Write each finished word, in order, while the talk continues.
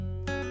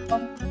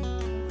נכון.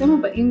 אתם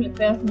הבאים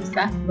לפרק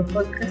נוסף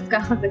בפודקאסט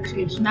ככה זה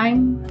כשאני,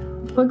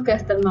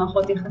 פודקאסט על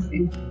מערכות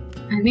יחסים.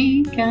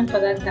 אני קרן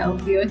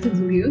חדד-טאוב, יועצת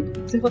זוגיות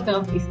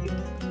ופסיכותרפיסטית.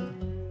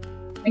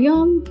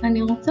 היום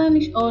אני רוצה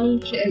לשאול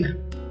שאלה.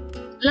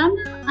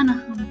 למה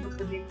אנחנו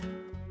מפחדים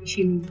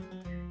משינוי?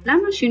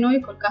 למה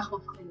שינוי כל כך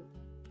מפחיד?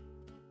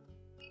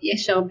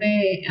 יש הרבה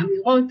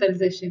אמירות על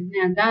זה שבני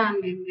אדם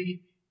הם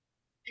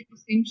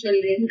טיפוסים של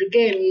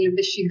הרגל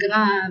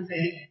בשגרה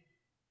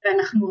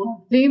ואנחנו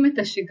אוהבים את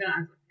השגרה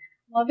הזאת.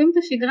 אנחנו אוהבים את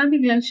השגרה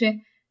בגלל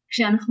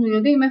שכשאנחנו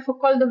יודעים איפה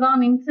כל דבר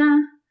נמצא,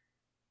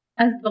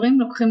 אז דברים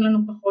לוקחים לנו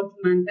פחות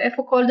זמן,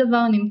 ואיפה כל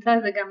דבר נמצא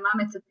זה גם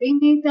מה מצפים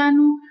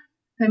מאיתנו,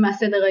 ומה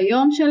סדר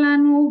היום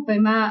שלנו,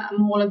 ומה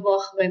אמור לבוא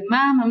אחרי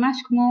מה, ממש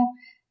כמו,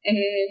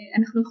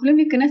 אנחנו יכולים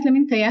להיכנס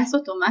למין טייס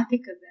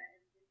אוטומטי כזה,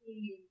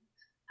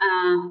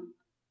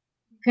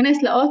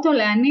 להיכנס לאוטו,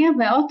 להניע,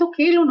 והאוטו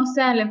כאילו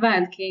נוסע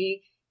לבד, כי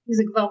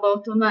זה כבר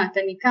באוטומט.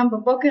 אני קם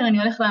בבוקר,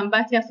 אני הולך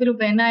לאמבטיה אפילו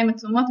בעיניים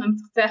עצומות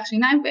ומצחצח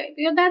שיניים,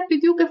 ויודעת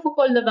בדיוק איפה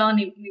כל דבר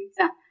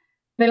נמצא.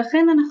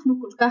 ולכן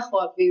אנחנו כל כך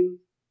אוהבים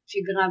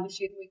שגרה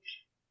ושינוי.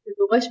 זה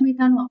דורש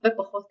מאיתנו הרבה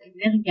פחות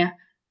אנרגיה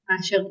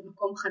מאשר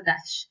מקום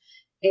חדש.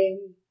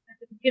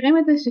 אתם מכירים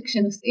את זה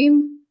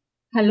שכשנוסעים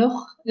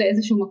הלוך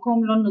לאיזשהו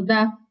מקום לא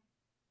נודע,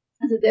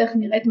 אז הדרך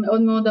נראית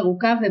מאוד מאוד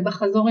ארוכה,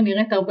 ובחזור היא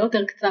נראית הרבה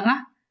יותר קצרה,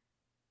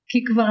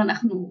 כי כבר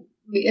אנחנו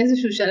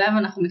באיזשהו שלב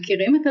אנחנו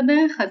מכירים את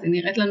הדרך, אז היא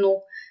נראית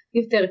לנו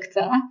יותר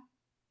קצרה.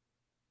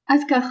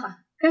 אז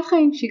ככה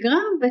עם שגרה,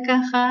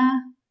 וככה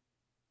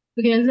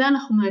בגלל זה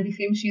אנחנו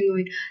מעדיפים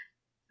שינוי.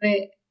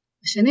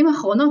 ובשנים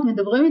האחרונות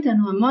מדברים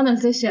איתנו המון על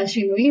זה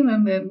שהשינויים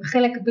הם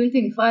חלק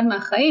בלתי נפרד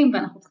מהחיים,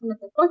 ואנחנו צריכים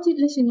לצפות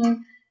לשינוי.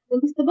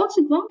 ומסתבר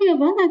שכבר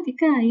ביוון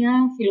העתיקה היה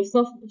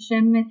פילוסוף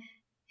בשם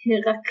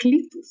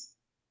הרקליטוס,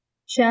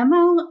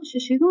 שאמר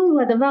ששינוי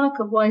הוא הדבר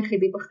הקבוע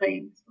היחידי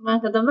בחיים. זאת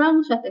אומרת, הדבר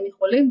שאתם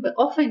יכולים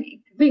באופן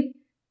עקבי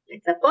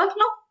לצפות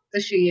לו, זה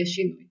שיהיה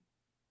שינוי.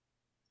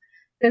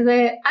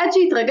 כזה, עד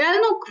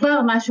שהתרגלנו, כבר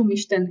משהו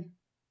משתנה.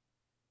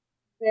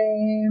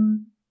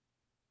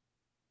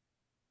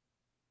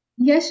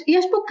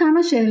 יש פה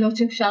כמה שאלות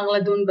שאפשר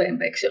לדון בהן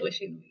בהקשר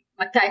לשינוי.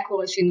 מתי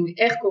קורה שינוי?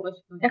 איך קורה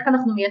שינוי? איך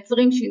אנחנו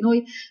מייצרים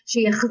שינוי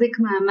שיחזיק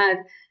מעמד?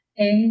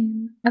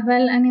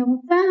 אבל אני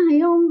רוצה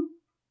היום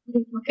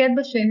להתמקד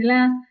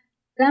בשאלה,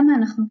 למה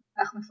אנחנו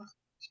כך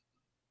מפחדים?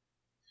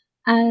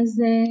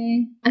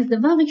 אז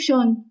דבר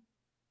ראשון,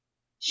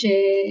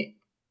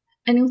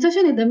 שאני רוצה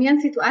שנדמיין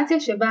סיטואציה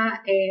שבה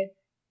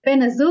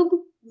בן הזוג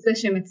זה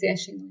שמציע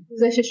שינוי,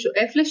 זה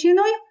ששואף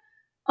לשינוי,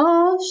 או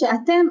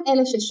שאתם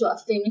אלה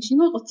ששואפים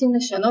לשינוי, רוצים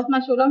לשנות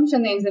משהו, לא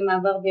משנה אם זה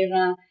מעבר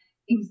דירה,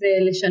 אם זה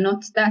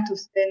לשנות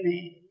סטטוס בין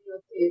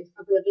להיות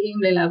חברים,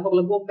 לעבור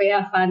לגור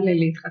ביחד,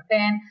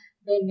 להתחתן,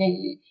 בין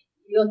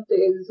להיות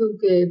זוג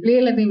בלי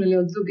ילדים,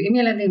 להיות זוג עם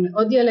ילדים,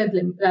 לעוד ילד,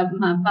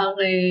 למעבר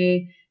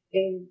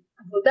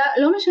עבודה,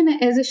 לא משנה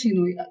איזה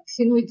שינוי,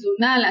 שינוי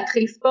תזונה,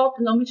 להתחיל ספורט,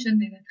 לא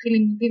משנה, להתחיל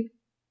לימודים,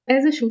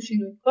 איזשהו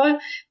שינוי, כל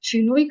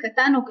שינוי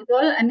קטן או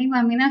גדול, אני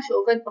מאמינה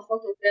שעובד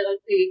פחות או יותר על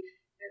פי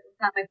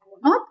אותם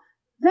העקרונות,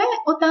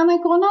 ואותם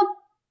העקרונות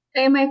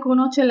הם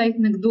העקרונות של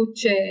ההתנגדות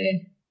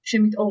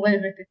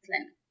שמתעוררת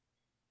אצלנו.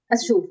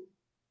 אז שוב,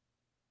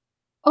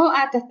 או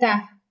אתה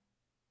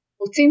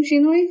רוצים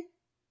שינוי,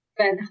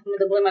 ואנחנו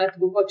מדברים על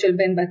התגובות של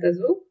בן בת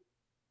הזוג,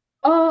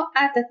 או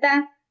אתה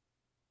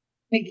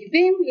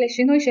מגיבים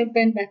לשינוי של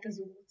בן בת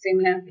הזוג רוצים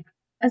להביא.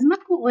 אז מה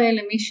קורה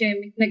למי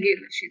שמתנגד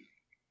לשינוי?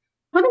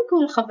 קודם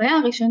כל, החוויה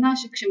הראשונה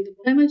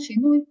שכשמדברים על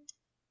שינוי,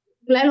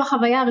 אולי לא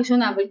החוויה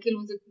הראשונה, אבל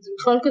כאילו זה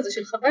מכלול כזה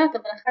של חוויות,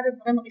 אבל אחד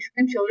הדברים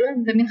הראשונים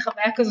שעולים זה מין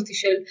חוויה כזאת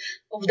של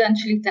אובדן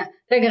שליטה.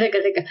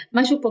 רגע,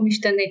 משהו פה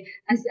משתנה,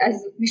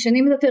 אז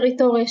משנים את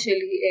הטריטוריה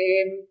שלי,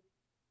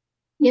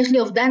 יש לי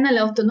אובדן על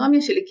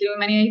האוטונומיה שלי, כאילו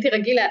אם אני הייתי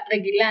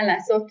רגילה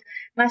לעשות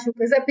משהו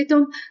כזה,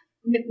 פתאום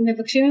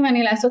מבקשים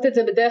ממני לעשות את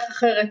זה בדרך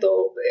אחרת,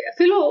 או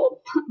אפילו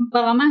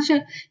ברמה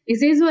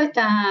שהזיזו את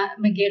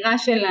המגירה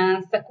של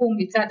הסכו"ם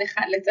מצד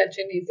אחד לצד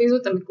שני, הזיזו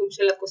את המיקום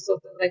של הכוסות,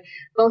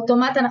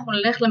 באוטומט אנחנו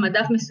נלך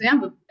למדף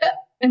מסוים,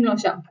 והם לא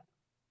שם.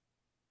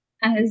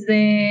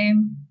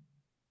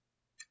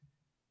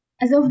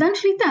 אז זה אובדן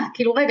שליטה,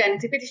 כאילו רגע, אני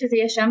ציפיתי שזה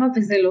יהיה שם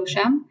וזה לא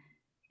שם.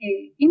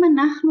 אם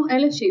אנחנו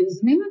אלה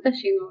שיוזמים את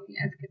השינוי,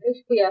 אז כדי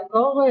שהוא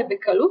יעבור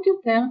בקלות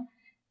יותר,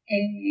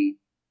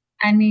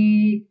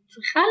 אני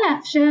צריכה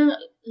לאפשר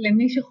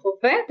למי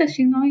שחווה את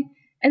השינוי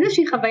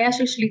איזושהי חוויה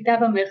של שליטה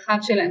במרחב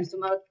שלהם. זאת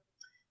אומרת,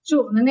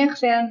 שוב, נניח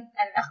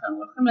שאנחנו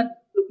הולכים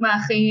לדוגמה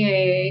הכי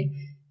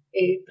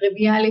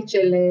טריוויאלית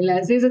של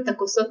להזיז את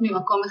הכוסות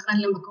ממקום אחד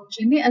למקום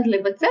שני, אז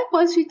לבצע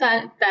פה איזושהי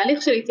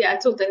תהליך של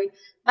התייעצות.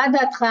 מה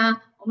דעתך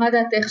או מה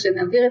דעתך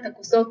שנעביר את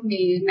הכוסות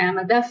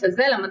מהמדף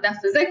הזה למדף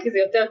הזה, כי זה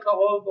יותר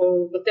קרוב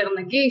או יותר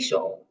נגיש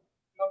או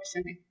לא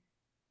משנה.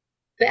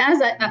 ואז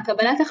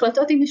הקבלת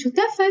החלטות היא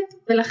משותפת,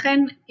 ולכן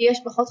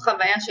יש פחות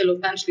חוויה של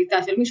אובדן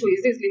שליטה, של מישהו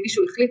הזיז לי,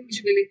 מישהו החליט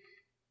בשבילי,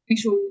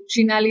 מישהו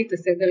שינה לי את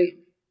הסדר.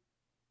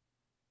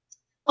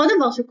 עוד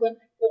דבר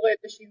שקורה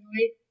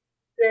בשינוי,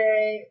 זה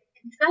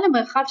כניסה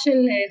למרחב של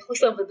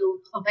חוסר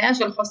ודאות, חוויה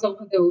של חוסר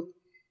ודאות.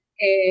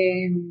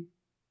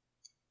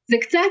 זה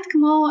קצת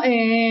כמו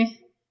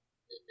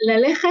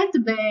ללכת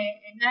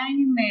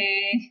בעיניים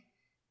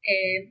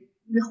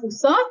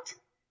מכוסות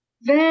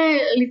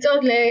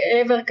ולצעוד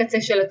לעבר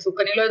קצה של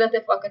הצוק. אני לא יודעת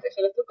איפה הקצה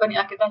של הצוק, אני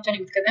רק יודעת שאני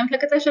מתקדמת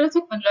לקצה של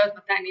הצוק ואני לא יודעת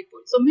מתי אני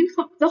אפול.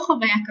 זו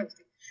חוויה כזאת.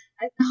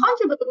 אז נכון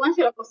שבדוגמה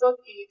של הכוסות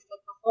היא קצת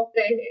פחות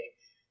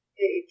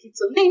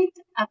קיצונית,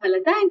 אבל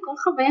עדיין כל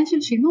חוויה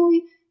של שינוי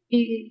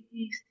היא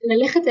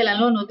ללכת אל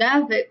הלא נודע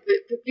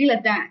ובלי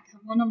לדעת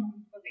המון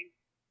דברים.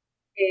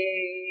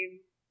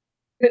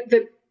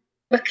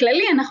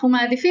 ובכללי אנחנו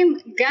מעדיפים,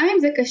 גם אם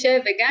זה קשה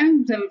וגם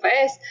אם זה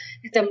מבאס,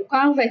 את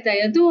המוכר ואת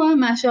הידוע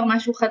מאשר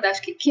משהו חדש,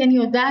 כי אני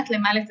יודעת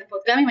למה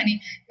לצפות. גם אם אני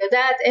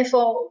יודעת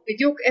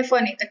בדיוק איפה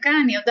אני אתקע,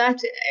 אני יודעת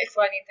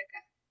איפה אני אתקע.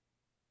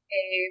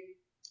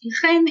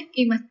 לכן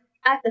אם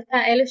אתה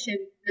אלה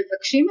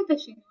שמבקשים את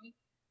השינוי,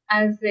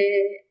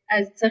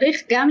 אז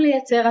צריך גם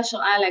לייצר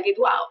השראה, להגיד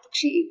וואו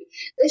תקשיב,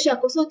 זה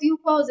שהכוסות יהיו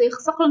פה זה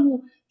יחסוך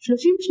לנו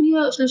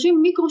 30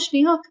 מיקרו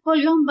שניות כל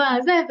יום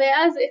בזה,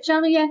 ואז אפשר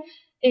יהיה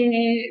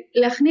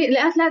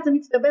לאט לאט זה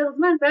מצטבר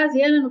זמן, ואז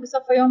יהיה לנו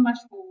בסוף היום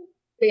משהו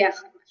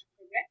ביחד, משהו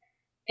כזה.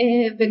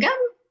 וגם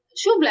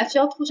שוב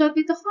לאפשר תחושת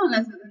ביטחון.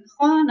 אז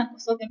נכון,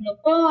 הכוסות הן לא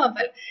פה,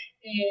 אבל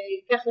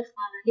ייקח לך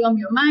יום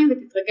יומיים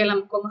ותתרגל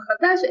למקום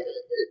החדש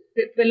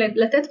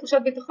ולתת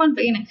תחושת ביטחון.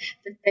 והנה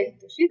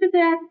תושיט את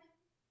היד,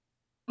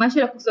 מה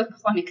של הכוסות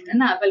נכון היא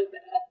קטנה, אבל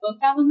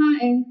באותה רמה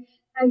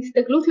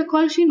ההסתגלות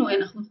לכל שינוי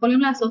אנחנו יכולים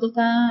לעשות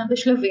אותה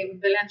בשלבים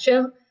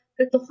ולאפשר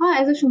בתוכה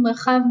איזשהו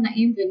מרחב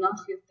נעים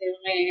ונוח יותר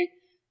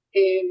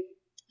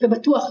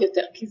ובטוח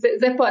יותר, כי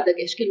זה פה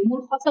הדגש, כאילו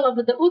מול חוסר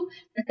הוודאות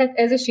לתת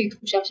איזושהי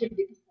תחושה של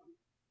ביטחון.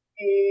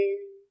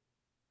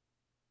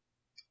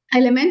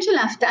 האלמנט של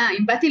ההפתעה,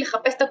 אם באתי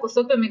לחפש את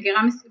הכוסות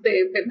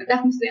במדף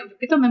מסוים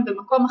ופתאום הם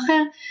במקום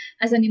אחר,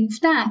 אז אני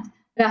מופתעת,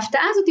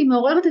 וההפתעה הזאת היא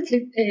מעוררת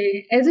אצלי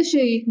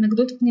איזושהי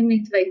התנגדות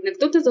פנימית,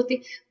 וההתנגדות הזאת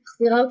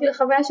מחזירה אותי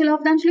לחוויה של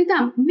האובדן שליטה.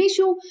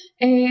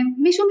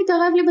 מישהו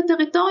מתערב לי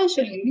בטריטוריה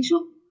שלי,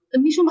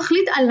 מישהו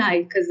מחליט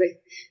עליי כזה,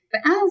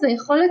 ואז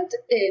היכולת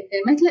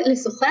באמת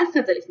לשוחח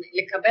את זה לפני,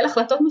 לקבל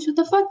החלטות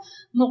משותפות,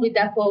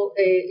 מורידה פה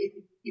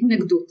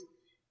התנגדות.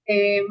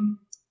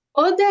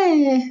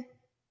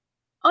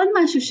 עוד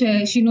משהו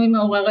ששינוי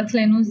מעורר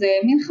אצלנו זה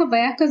מין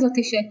חוויה כזאת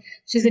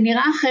שזה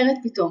נראה אחרת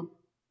פתאום.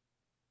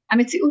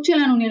 המציאות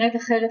שלנו נראית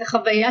אחרת,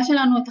 החוויה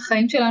שלנו, את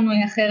החיים שלנו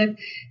היא אחרת,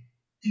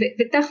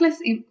 ותכלס,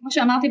 כמו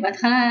שאמרתי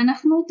בהתחלה,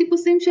 אנחנו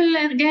טיפוסים של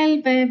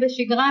הרגל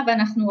בשגרה,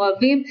 ואנחנו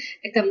אוהבים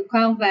את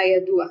המוכר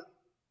והידוע.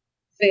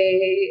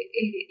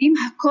 ואם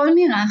הכל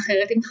נראה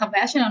אחרת, אם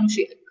חוויה שלנו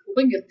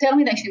שקורים יותר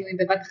מדי שינויים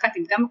בבת אחת,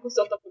 אם גם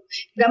הכוסות עברו,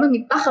 גם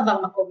המטבח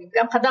עבר מקום, אם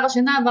גם חדר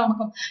השינה עבר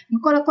מקום, אם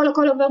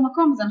הכל עובר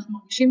מקום, אז אנחנו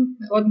מרגישים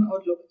מאוד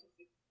מאוד לא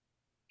בטוחים.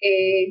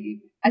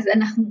 אז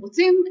אנחנו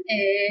רוצים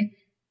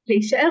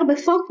להישאר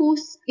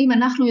בפוקוס, אם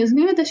אנחנו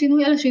יוזמים את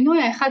השינוי על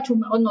השינוי האחד שהוא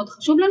מאוד מאוד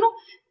חשוב לנו,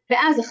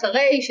 ואז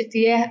אחרי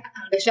שתהיה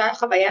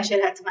חוויה של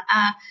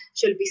הטמעה,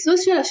 של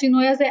ביסוס של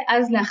השינוי הזה,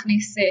 אז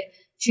להכניס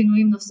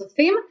שינויים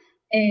נוספים,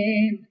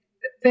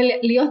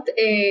 ולהיות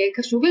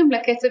קשובים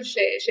לקצב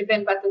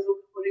שבין בת הזוג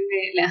יכולים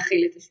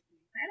להכיל את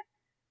השינויים האלה.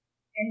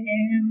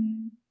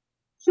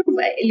 שוב,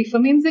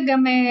 לפעמים זה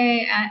גם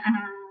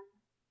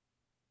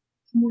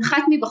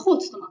מונחת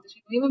מבחוץ, זאת אומרת,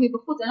 השינויים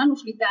מבחוץ, אין לנו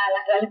שליטה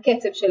על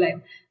הקצב שלהם,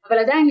 אבל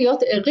עדיין להיות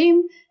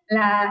ערים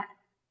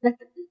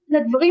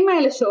לדברים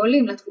האלה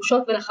שעולים,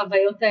 לתחושות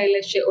ולחוויות האלה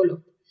שעולות.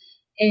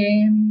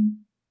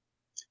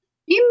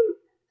 אם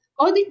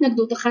עוד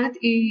התנגדות אחת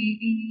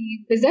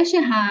היא בזה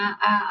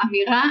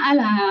שהאמירה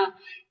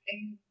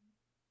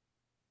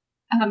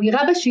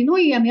האמירה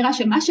בשינוי היא אמירה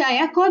שמה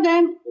שהיה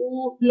קודם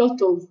הוא לא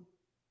טוב.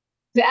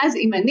 ואז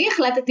אם אני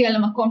החלטתי על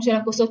המקום של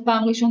הכוסות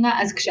פעם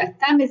ראשונה, אז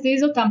כשאתה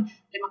מזיז אותם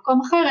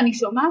למקום אחר, אני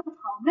שומעת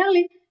אותך אומר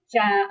לי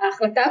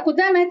שההחלטה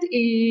הקודמת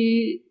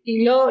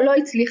היא לא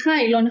הצליחה,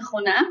 היא לא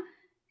נכונה,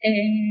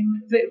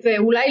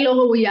 ואולי לא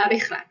ראויה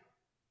בכלל.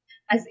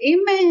 אז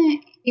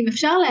אם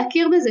אפשר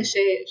להכיר בזה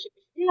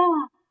שבשביל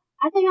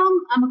עד היום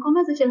המקום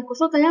הזה של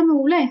הכוסות היה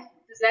מעולה,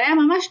 זה היה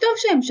ממש טוב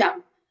שהם שם,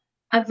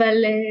 אבל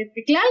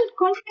בגלל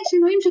כל מיני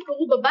שינויים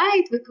שקרו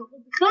בבית וקרו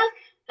בכלל,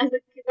 אז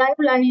כדאי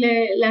אולי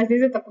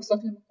להזיז את הכוסות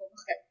למקום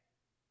אחר.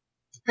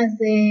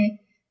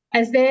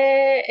 אז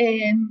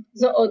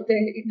זו עוד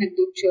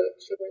התנגדות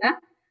שעולה.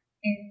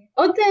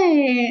 עוד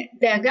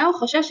דאגה או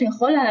חשש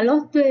שיכול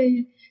לעלות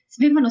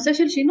סביב הנושא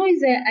של שינוי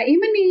זה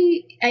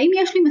האם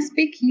יש לי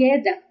מספיק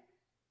ידע,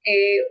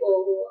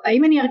 או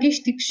האם אני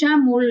ארגיש טיפשה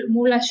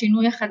מול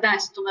השינוי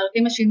החדש. זאת אומרת,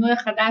 אם השינוי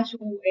החדש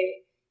הוא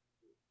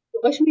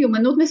דורש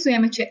מיומנות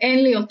מסוימת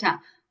שאין לי אותה,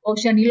 או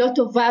שאני לא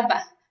טובה בה,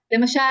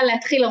 למשל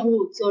להתחיל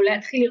לרוץ או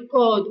להתחיל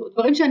לרקוד, או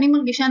דברים שאני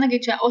מרגישה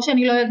נגיד או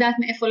שאני לא יודעת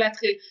מאיפה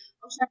להתחיל,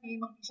 או שאני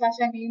מרגישה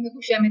שאני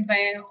מגושמת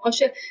בהן, או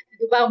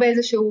שמדובר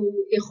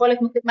באיזשהו יכולת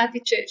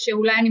מתמטית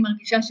שאולי אני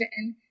מרגישה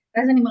שאין,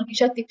 ואז אני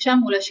מרגישה טיפשה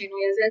מול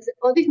השינוי הזה. זה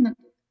עוד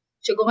התנגדות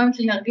שגורמת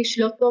לי להרגיש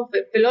לא טוב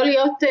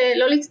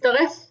ולא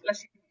להצטרף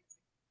לשינוי הזה.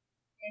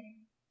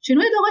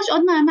 שינוי דורש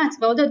עוד מאמץ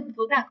ועוד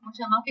עבודה, כמו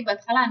שאמרתי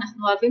בהתחלה,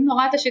 אנחנו אוהבים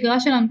נורא את השגרה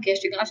שלנו, כי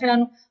השגרה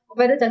שלנו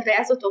עובדת על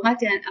טייס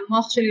אוטומטי,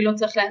 המוח שלי לא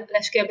צריך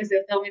להשקיע בזה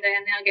יותר מדי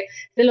אנרגיה,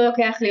 זה לא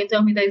לוקח לי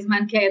יותר מדי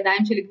זמן, כי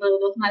הידיים שלי כבר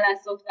יודעות מה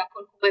לעשות,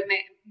 והכל קורה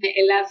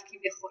מאליו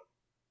כביכול.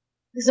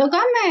 זו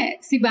גם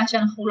סיבה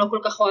שאנחנו לא כל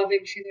כך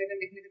אוהבים שינוי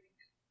ומתנגדים.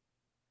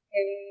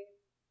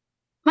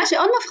 מה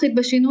שעוד מפחיד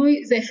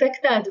בשינוי זה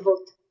אפקט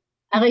האדוות.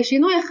 הרי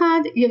שינוי אחד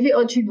יביא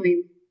עוד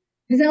שינויים,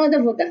 וזה עוד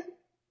עבודה.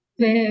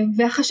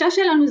 והחשש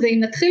שלנו זה אם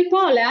נתחיל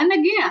פה, לאן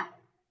נגיע?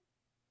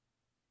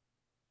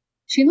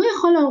 שינוי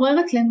יכול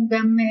לעורר אצלנו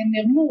גם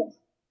מרמור,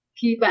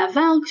 כי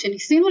בעבר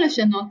כשניסינו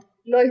לשנות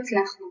לא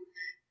הצלחנו.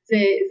 זה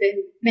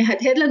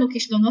מהדהד לנו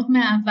כישלונות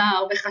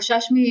מהעבר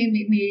וחשש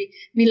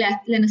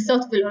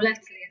מלנסות ולא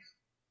להצליח.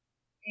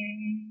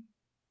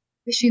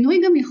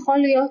 ושינוי גם יכול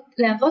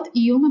להוות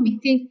איום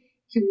אמיתי,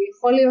 כי הוא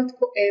יכול להיות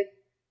כואב,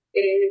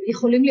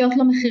 יכולים להיות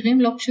לו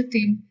מחירים לא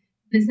פשוטים,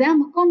 וזה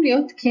המקום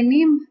להיות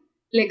כנים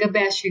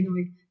לגבי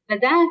השינוי.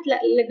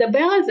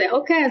 לדבר על זה,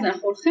 אוקיי, אז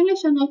אנחנו הולכים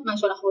לשנות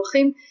משהו, אנחנו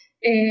הולכים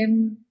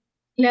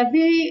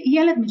להביא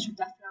ילד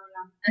משותף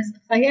לעולם, אז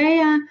חיי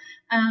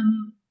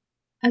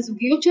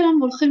הזוגיות שלנו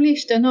הולכים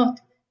להשתנות,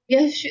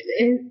 יש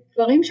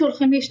דברים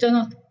שהולכים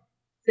להשתנות,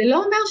 זה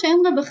לא אומר שאין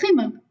רווחים,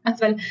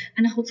 אבל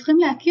אנחנו צריכים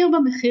להכיר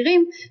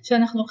במחירים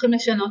שאנחנו הולכים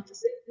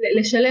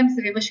לשלם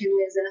סביב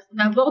השינוי הזה. אנחנו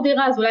נעבור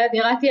דירה, אז אולי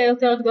הדירה תהיה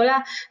יותר גדולה,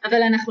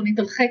 אבל אנחנו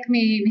נתרחק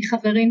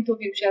מחברים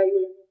טובים שהיו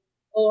לנו.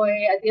 או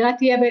הדירה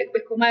תהיה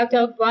בקומה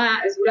יותר גבוהה,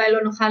 אז אולי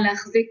לא נוכל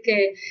להחזיק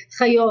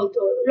חיות,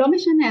 או לא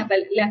משנה, אבל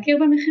להכיר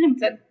במחירים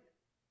קצת,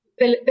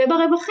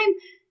 וברווחים,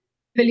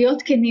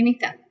 ולהיות כנים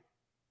איתם.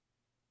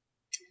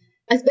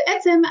 אז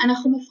בעצם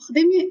אנחנו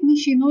מפחדים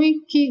משינוי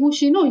כי הוא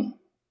שינוי.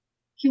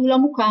 כי הוא לא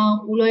מוכר,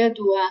 הוא לא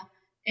ידוע,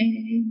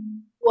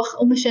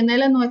 הוא משנה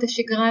לנו את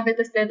השגרה ואת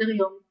הסדר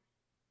יום.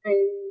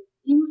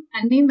 אם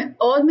אני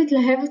מאוד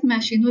מתלהבת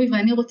מהשינוי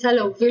ואני רוצה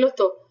להוביל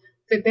אותו,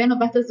 ובן או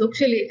בת הזוג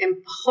שלי הם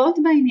פחות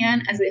בעניין,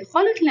 אז זה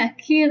יכולת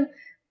להכיר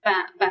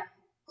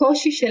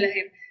בקושי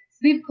שלהם,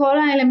 סביב כל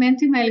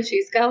האלמנטים האלה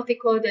שהזכרתי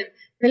קודם,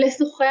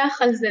 ולשוחח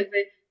על זה,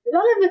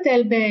 ולא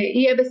לבטל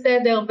יהיה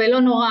בסדר ולא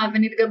נורא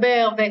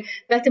ונתגבר,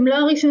 ואתם לא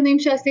הראשונים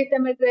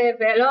שעשיתם את זה,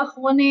 ולא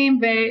האחרונים,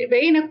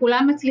 והנה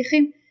כולם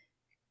מצליחים.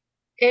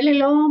 אלה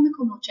לא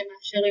מקומות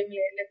שמאפשרים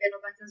לבן או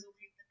בת הזוג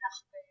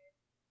להתפתח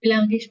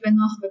ולהרגיש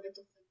בנוח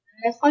ובטוחים.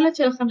 היכולת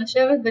שלכם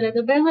לשבת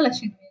ולדבר על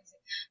השינוי הזה.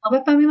 הרבה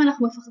פעמים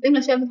אנחנו מפחדים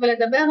לשבת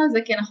ולדבר על זה,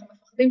 כי אנחנו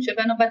מפחדים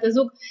שבן או בת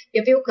הזוג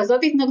יביאו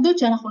כזאת התנגדות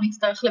שאנחנו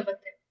נצטרך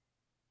לבטל.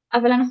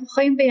 אבל אנחנו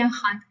חיים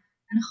ביחד,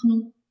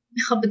 אנחנו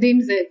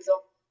מכבדים זה את זו,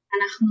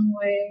 אנחנו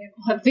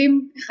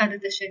אוהבים אחד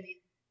את השני,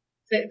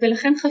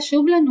 ולכן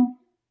חשוב לנו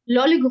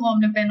לא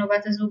לגרום לבן או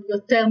בת הזוג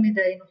יותר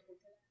מדי נוחות,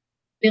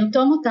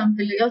 לרתום אותם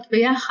ולהיות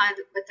ביחד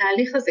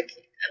בתהליך הזה, כי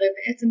הרי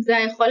בעצם זה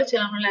היכולת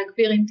שלנו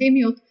להגביר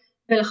אינטימיות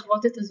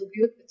ולחוות את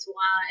הזוגיות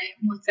בצורה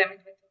מועצמת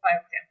וטובה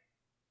יותר.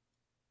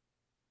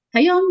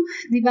 היום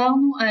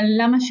דיברנו על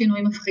למה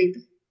שינוי מפחיד,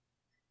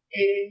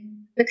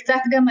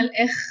 וקצת גם על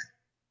איך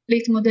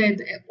להתמודד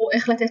או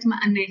איך לתת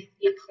מענה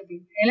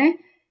לפחדים האלה.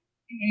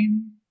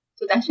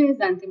 תודה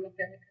שהאזנתם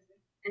לפרק הזה.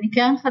 אני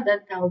קרן חדד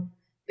טאוב,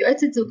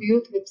 יועצת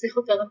זוגיות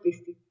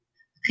ופסיכותרפיסטית.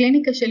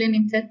 הקליניקה שלי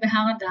נמצאת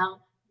בהר אדר,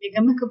 והיא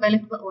גם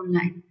מקבלת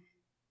באונליין.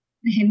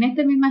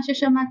 נהניתם ממה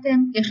ששמעתם?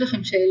 יש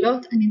לכם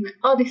שאלות? אני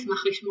מאוד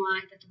אשמח לשמוע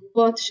את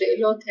התגובות,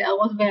 שאלות,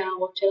 הערות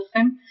והערות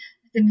שלכם.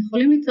 אתם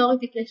יכולים ליצור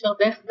איתי קשר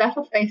דרך דף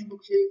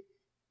הפייסבוק שלי,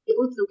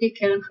 ייעוץ זוגי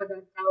קרן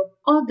חדד טאוב,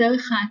 או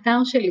דרך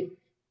האתר שלי,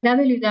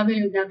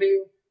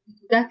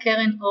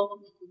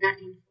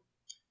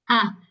 www.karenaor.info.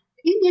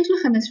 אם יש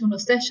לכם איזשהו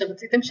נושא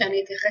שרציתם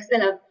שאני אתייחס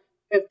אליו,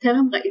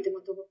 וטרם ראיתם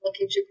אותו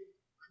בפרקים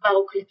שכבר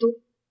הוקלטו,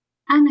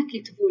 אנא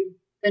כתבו לי.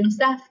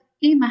 בנוסף,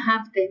 אם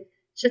אהבתם,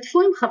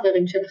 שתפו עם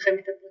חברים שלכם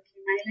את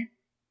הפרקים האלה.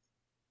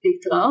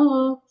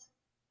 להתראות.